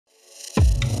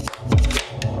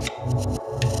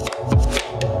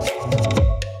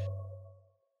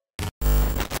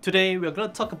Today we're going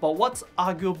to talk about what's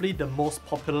arguably the most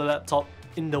popular laptop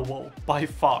in the world by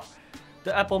far,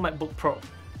 the Apple MacBook Pro.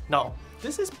 Now,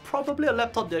 this is probably a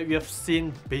laptop that you have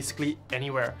seen basically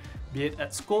anywhere, be it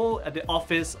at school, at the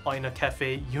office, or in a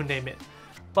cafe, you name it.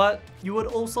 But you would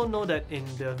also know that in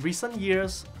the recent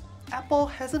years, Apple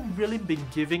hasn't really been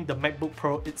giving the MacBook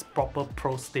Pro its proper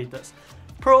Pro status.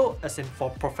 Pro as in for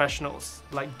professionals,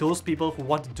 like those people who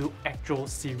want to do actual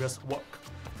serious work.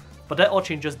 But that all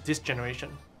changes this generation.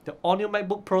 The all-new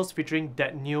MacBook Pros featuring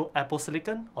that new Apple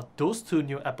Silicon, or those two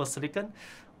new Apple Silicon,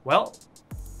 well,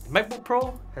 the MacBook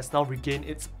Pro has now regained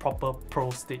its proper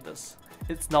Pro status.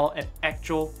 It's now an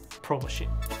actual Pro machine.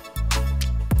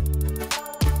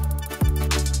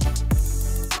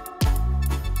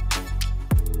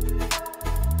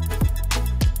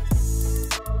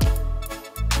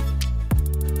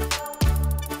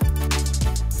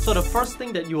 So the first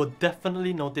thing that you will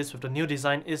definitely notice with the new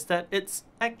design is that it's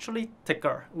actually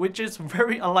thicker, which is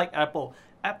very unlike Apple.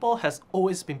 Apple has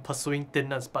always been pursuing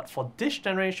thinness, but for this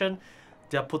generation,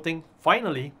 they're putting,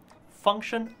 finally,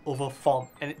 function over form,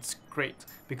 and it's great.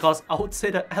 Because I would say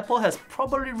that Apple has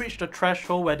probably reached a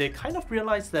threshold where they kind of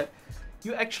realize that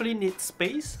you actually need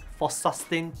space for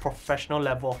sustained professional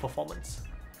level of performance.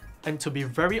 And to be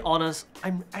very honest,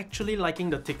 I'm actually liking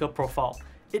the thicker profile.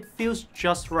 It feels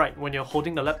just right when you're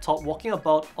holding the laptop, walking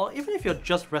about, or even if you're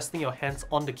just resting your hands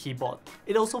on the keyboard.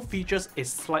 It also features a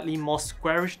slightly more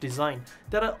squarish design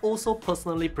that I also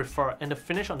personally prefer, and the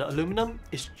finish on the aluminum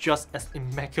is just as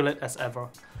immaculate as ever.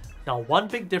 Now, one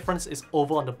big difference is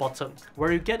over on the bottom,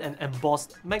 where you get an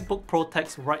embossed MacBook Pro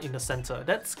text right in the center.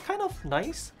 That's kind of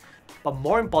nice, but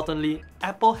more importantly,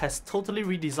 Apple has totally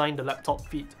redesigned the laptop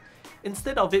feet.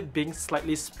 Instead of it being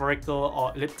slightly spherical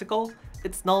or elliptical,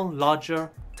 it's now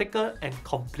larger, thicker, and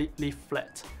completely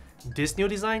flat. This new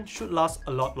design should last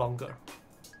a lot longer.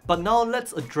 But now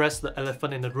let's address the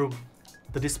elephant in the room,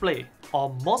 the display, or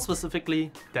more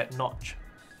specifically, that notch.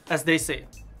 As they say,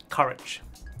 courage.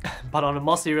 But on a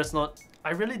more serious note, I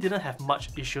really didn't have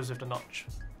much issues with the notch.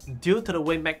 Due to the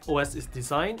way macOS is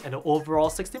designed and the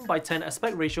overall 16:10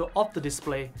 aspect ratio of the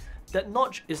display, that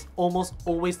notch is almost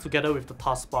always together with the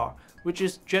taskbar, which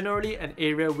is generally an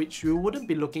area which you wouldn't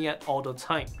be looking at all the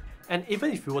time. And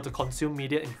even if you were to consume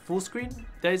media in full screen,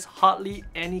 there is hardly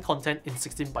any content in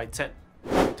 16:10.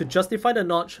 To justify the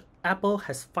notch, Apple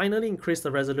has finally increased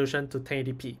the resolution to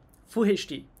 1080p, Full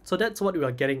HD, so that's what we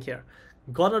are getting here.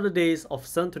 Gone are the days of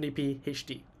 720p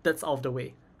HD, that's out of the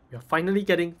way. We are finally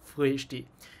getting Full HD.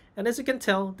 And as you can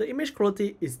tell, the image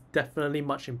quality is definitely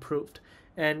much improved.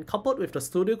 And coupled with the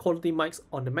studio quality mics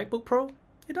on the MacBook Pro,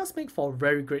 it does make for a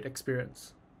very great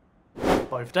experience.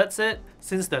 But with that said,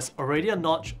 since there's already a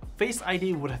notch, Face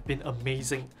ID would have been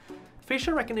amazing.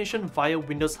 Facial recognition via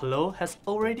Windows Hello has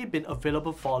already been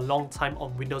available for a long time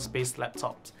on Windows-based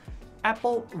laptops.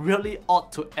 Apple really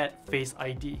ought to add Face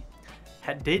ID.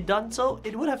 Had they done so,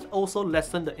 it would have also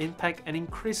lessened the impact and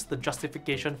increased the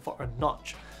justification for a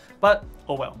notch. But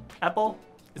oh well, Apple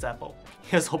is Apple.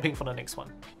 Here's hoping for the next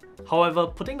one. However,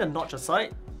 putting the notch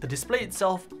aside, the display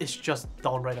itself is just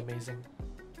downright amazing.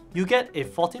 You get a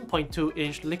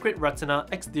 14.2-inch Liquid Retina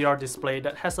XDR display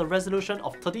that has a resolution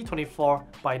of 3024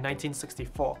 by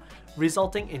 1964,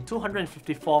 resulting in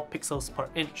 254 pixels per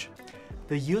inch.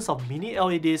 The use of mini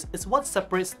LEDs is what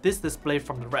separates this display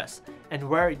from the rest, and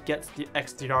where it gets the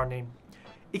XDR name.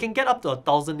 It can get up to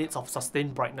 1000 nits of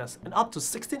sustained brightness and up to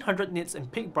 1600 nits in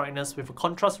peak brightness with a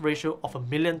contrast ratio of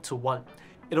 1,000,000:1.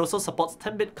 It also supports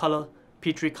 10-bit color,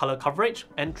 P3 color coverage,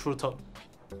 and True Tone.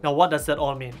 Now what does that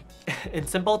all mean? In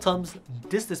simple terms,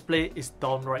 this display is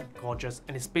downright gorgeous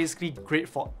and it's basically great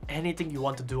for anything you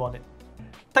want to do on it.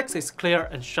 Text is clear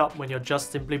and sharp when you're just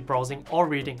simply browsing or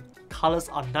reading. Colors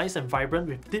are nice and vibrant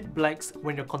with deep blacks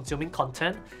when you're consuming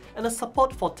content, and the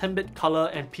support for 10-bit color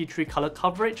and P3 color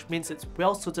coverage means it's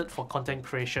well suited for content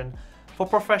creation. For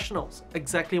professionals,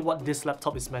 exactly what this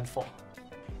laptop is meant for.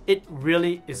 It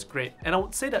really is great, and I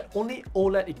would say that only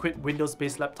OLED-equipped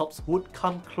Windows-based laptops would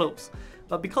come close.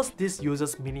 But because this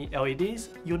uses mini LEDs,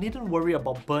 you needn't worry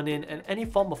about burn-in and any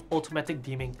form of automatic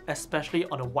dimming, especially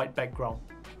on a white background.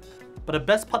 But the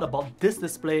best part about this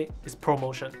display is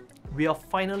ProMotion. We are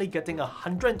finally getting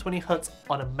 120Hz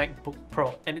on a MacBook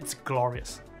Pro, and it's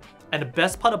glorious. And the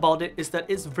best part about it is that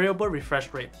it's variable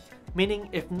refresh rate, meaning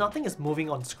if nothing is moving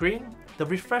on screen, the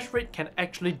refresh rate can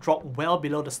actually drop well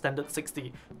below the standard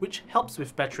 60, which helps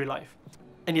with battery life.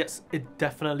 And yes, it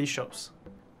definitely shows.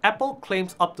 Apple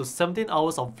claims up to 17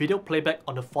 hours of video playback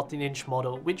on the 14-inch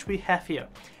model, which we have here.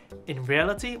 In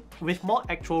reality, with more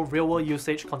actual real-world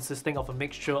usage consisting of a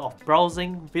mixture of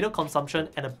browsing, video consumption,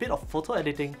 and a bit of photo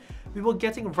editing, we were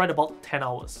getting right about 10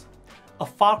 hours. A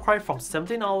far cry from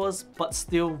 17 hours, but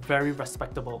still very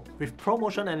respectable, with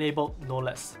ProMotion enabled no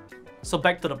less. So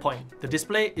back to the point, the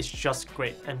display is just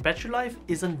great and battery life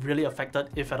isn't really affected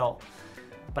if at all.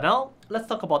 But now, let's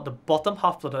talk about the bottom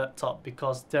half of the laptop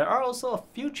because there are also a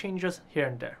few changes here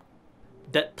and there.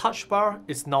 That touch bar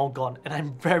is now gone and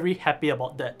I'm very happy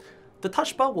about that. The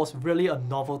touch bar was really a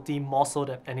novelty more so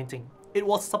than anything. It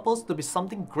was supposed to be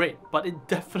something great, but it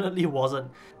definitely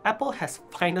wasn't. Apple has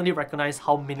finally recognized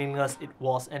how meaningless it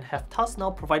was and have thus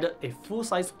now provided a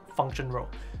full-size function row.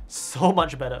 So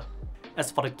much better.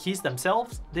 As for the keys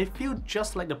themselves, they feel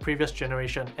just like the previous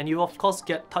generation and you of course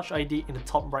get Touch ID in the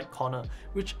top right corner,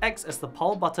 which acts as the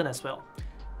power button as well.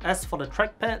 As for the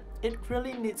trackpad, it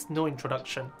really needs no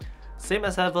introduction. Same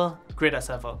as ever, great as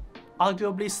ever.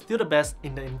 Arguably still the best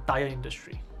in the entire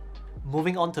industry.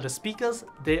 Moving on to the speakers,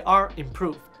 they are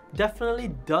improved.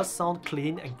 Definitely does sound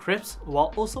clean and crisp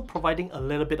while also providing a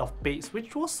little bit of bass,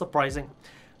 which was surprising.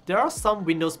 There are some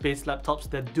Windows-based laptops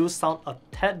that do sound a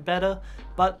tad better,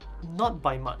 but not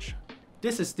by much.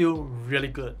 This is still really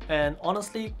good and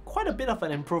honestly quite a bit of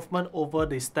an improvement over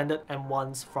the standard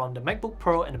M1s from the MacBook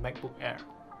Pro and the MacBook Air.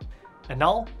 And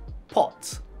now,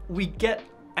 ports. We get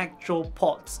actual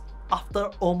ports. After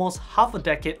almost half a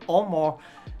decade or more,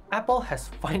 Apple has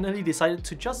finally decided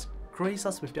to just grace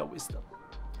us with their wisdom.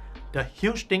 The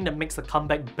huge thing that makes the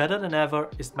comeback better than ever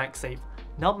is MagSafe,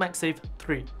 now MagSafe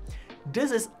 3.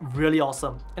 This is really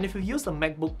awesome, and if you use the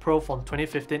MacBook Pro from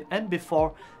 2015 and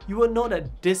before, you will know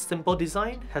that this simple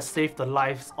design has saved the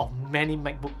lives of many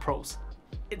MacBook Pros.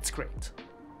 It's great.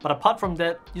 But apart from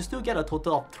that, you still get a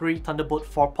total of 3 Thunderbolt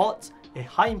 4 ports, a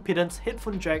high impedance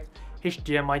headphone jack,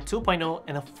 HDMI 2.0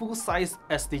 and a full-size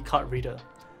SD card reader.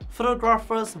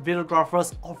 Photographers,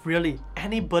 videographers, or really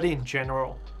anybody in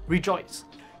general, rejoice!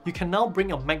 You can now bring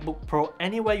your MacBook Pro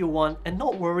anywhere you want and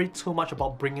not worry too much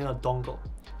about bringing a dongle.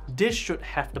 This should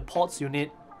have the ports you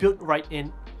need built right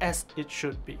in as it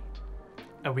should be.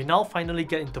 And we now finally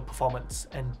get into performance,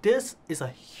 and this is a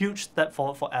huge step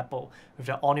forward for Apple with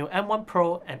their all-new M1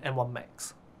 Pro and M1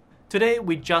 Max. Today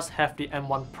we just have the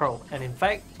M1 Pro, and in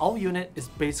fact our unit is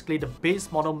basically the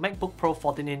base model MacBook Pro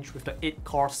 14-inch with the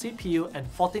 8-core CPU and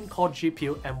 14-core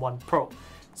GPU M1 Pro,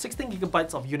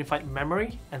 16GB of unified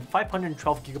memory and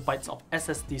 512GB of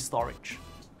SSD storage.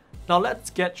 Now let's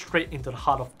get straight into the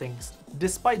heart of things.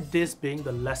 Despite this being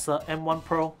the lesser M1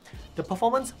 Pro, the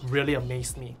performance really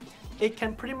amazed me. It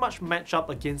can pretty much match up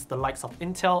against the likes of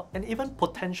Intel and even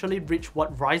potentially reach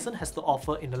what Ryzen has to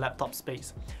offer in the laptop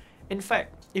space. In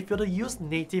fact, if you're to use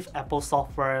native Apple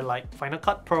software like Final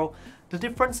Cut Pro, the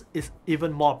difference is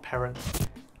even more apparent.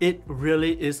 It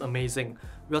really is amazing.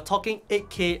 We're talking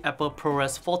 8K Apple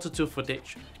ProRes 4:2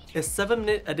 footage. A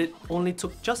 7-minute edit only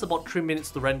took just about 3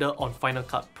 minutes to render on Final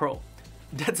Cut Pro.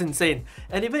 That's insane,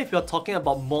 and even if you're talking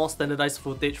about more standardized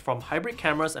footage from hybrid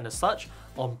cameras and such,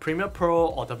 on Premiere Pro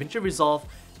or DaVinci Resolve,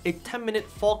 a 10-minute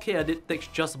 4K edit takes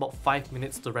just about 5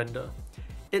 minutes to render.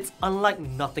 It's unlike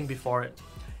nothing before it.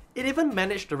 It even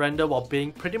managed to render while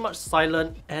being pretty much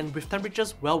silent and with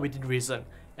temperatures well within reason,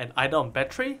 and either on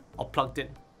battery or plugged in.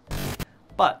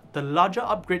 But the larger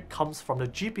upgrade comes from the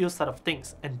GPU side of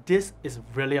things, and this is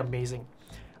really amazing.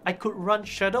 I could run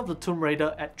Shadow of the Tomb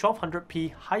Raider at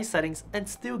 1200p high settings and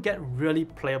still get really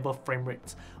playable frame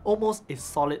rates, almost a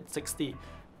solid 60,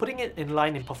 putting it in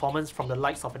line in performance from the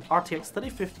likes of an RTX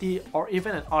 3050 or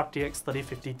even an RTX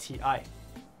 3050 Ti.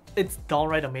 It's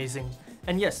downright amazing.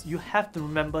 And yes, you have to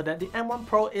remember that the M1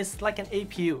 Pro is like an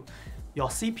APU. Your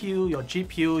CPU, your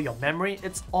GPU, your memory,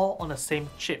 it's all on the same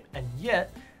chip, and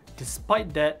yet,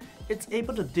 despite that, it's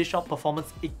able to dish out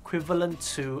performance equivalent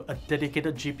to a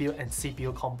dedicated GPU and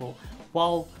CPU combo,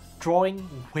 while drawing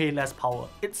way less power.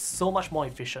 It's so much more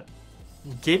efficient.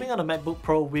 Gaming on a MacBook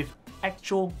Pro with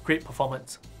actual great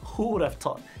performance. Who would have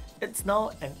thought? It's now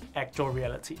an actual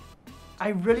reality. I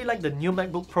really like the new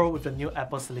MacBook Pro with the new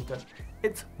Apple Silicon.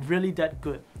 It's really that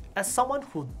good. As someone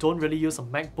who don't really use a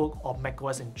MacBook or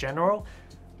macOS in general,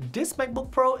 this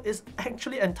MacBook Pro is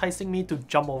actually enticing me to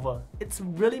jump over. It's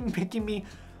really making me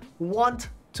want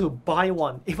to buy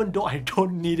one, even though I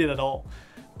don't need it at all.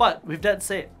 But with that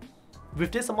said,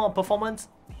 with this amount of performance,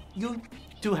 you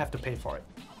do have to pay for it.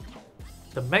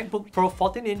 The MacBook Pro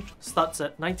 14-inch starts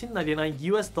at $1999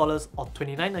 US or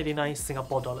 $29.99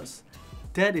 Singapore dollars.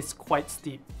 That is quite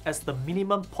steep, as the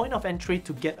minimum point of entry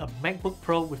to get a MacBook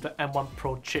Pro with the M1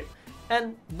 Pro chip,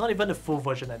 and not even the full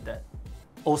version at that.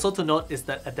 Also to note is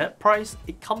that at that price,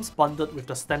 it comes bundled with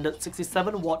the standard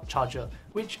 67-watt charger,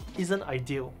 which isn't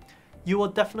ideal. You will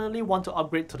definitely want to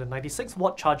upgrade to the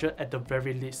 96-watt charger at the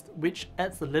very least, which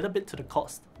adds a little bit to the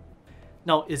cost.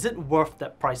 Now, is it worth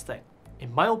that price tag?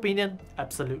 In my opinion,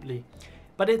 absolutely.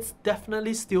 but it's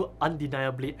definitely still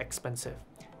undeniably expensive.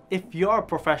 If you're a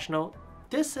professional,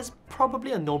 this is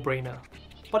probably a no-brainer.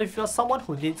 But if you're someone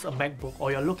who needs a MacBook or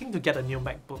you're looking to get a new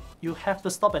MacBook, you have to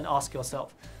stop and ask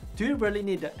yourself, do you really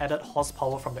need the added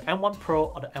horsepower from the M1 Pro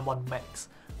or the M1 Max?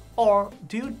 Or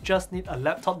do you just need a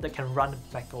laptop that can run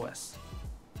macOS?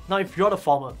 Now if you're the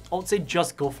former, I would say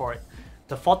just go for it.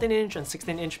 The 14-inch and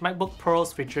 16-inch MacBook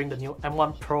Pros featuring the new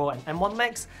M1 Pro and M1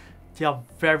 Max, they are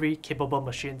very capable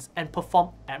machines and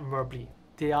perform admirably.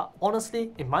 They are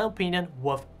honestly, in my opinion,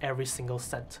 worth every single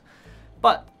cent.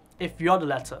 But if you're the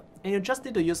latter and you just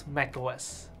need to use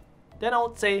macOS, then I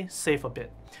would say save a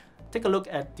bit. Take a look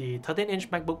at the 13-inch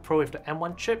MacBook Pro with the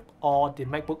M1 chip or the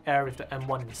MacBook Air with the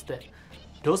M1 instead.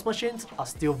 Those machines are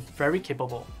still very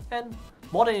capable and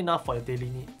more than enough for your daily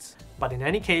needs. But in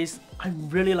any case, I'm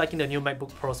really liking the new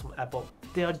MacBook Pros from Apple.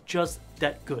 They are just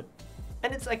that good.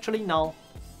 And it's actually now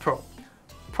Pro.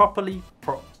 Properly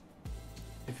Pro.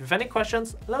 If you have any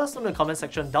questions, let us know in the comment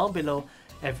section down below.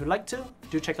 And if you'd like to,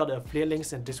 do check out the affiliate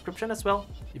links in the description as well.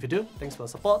 If you do, thanks for the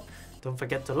support. Don't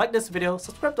forget to like this video,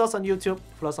 subscribe to us on YouTube,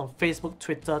 follow us on Facebook,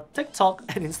 Twitter, TikTok,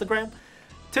 and Instagram.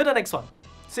 Till the next one.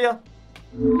 See ya!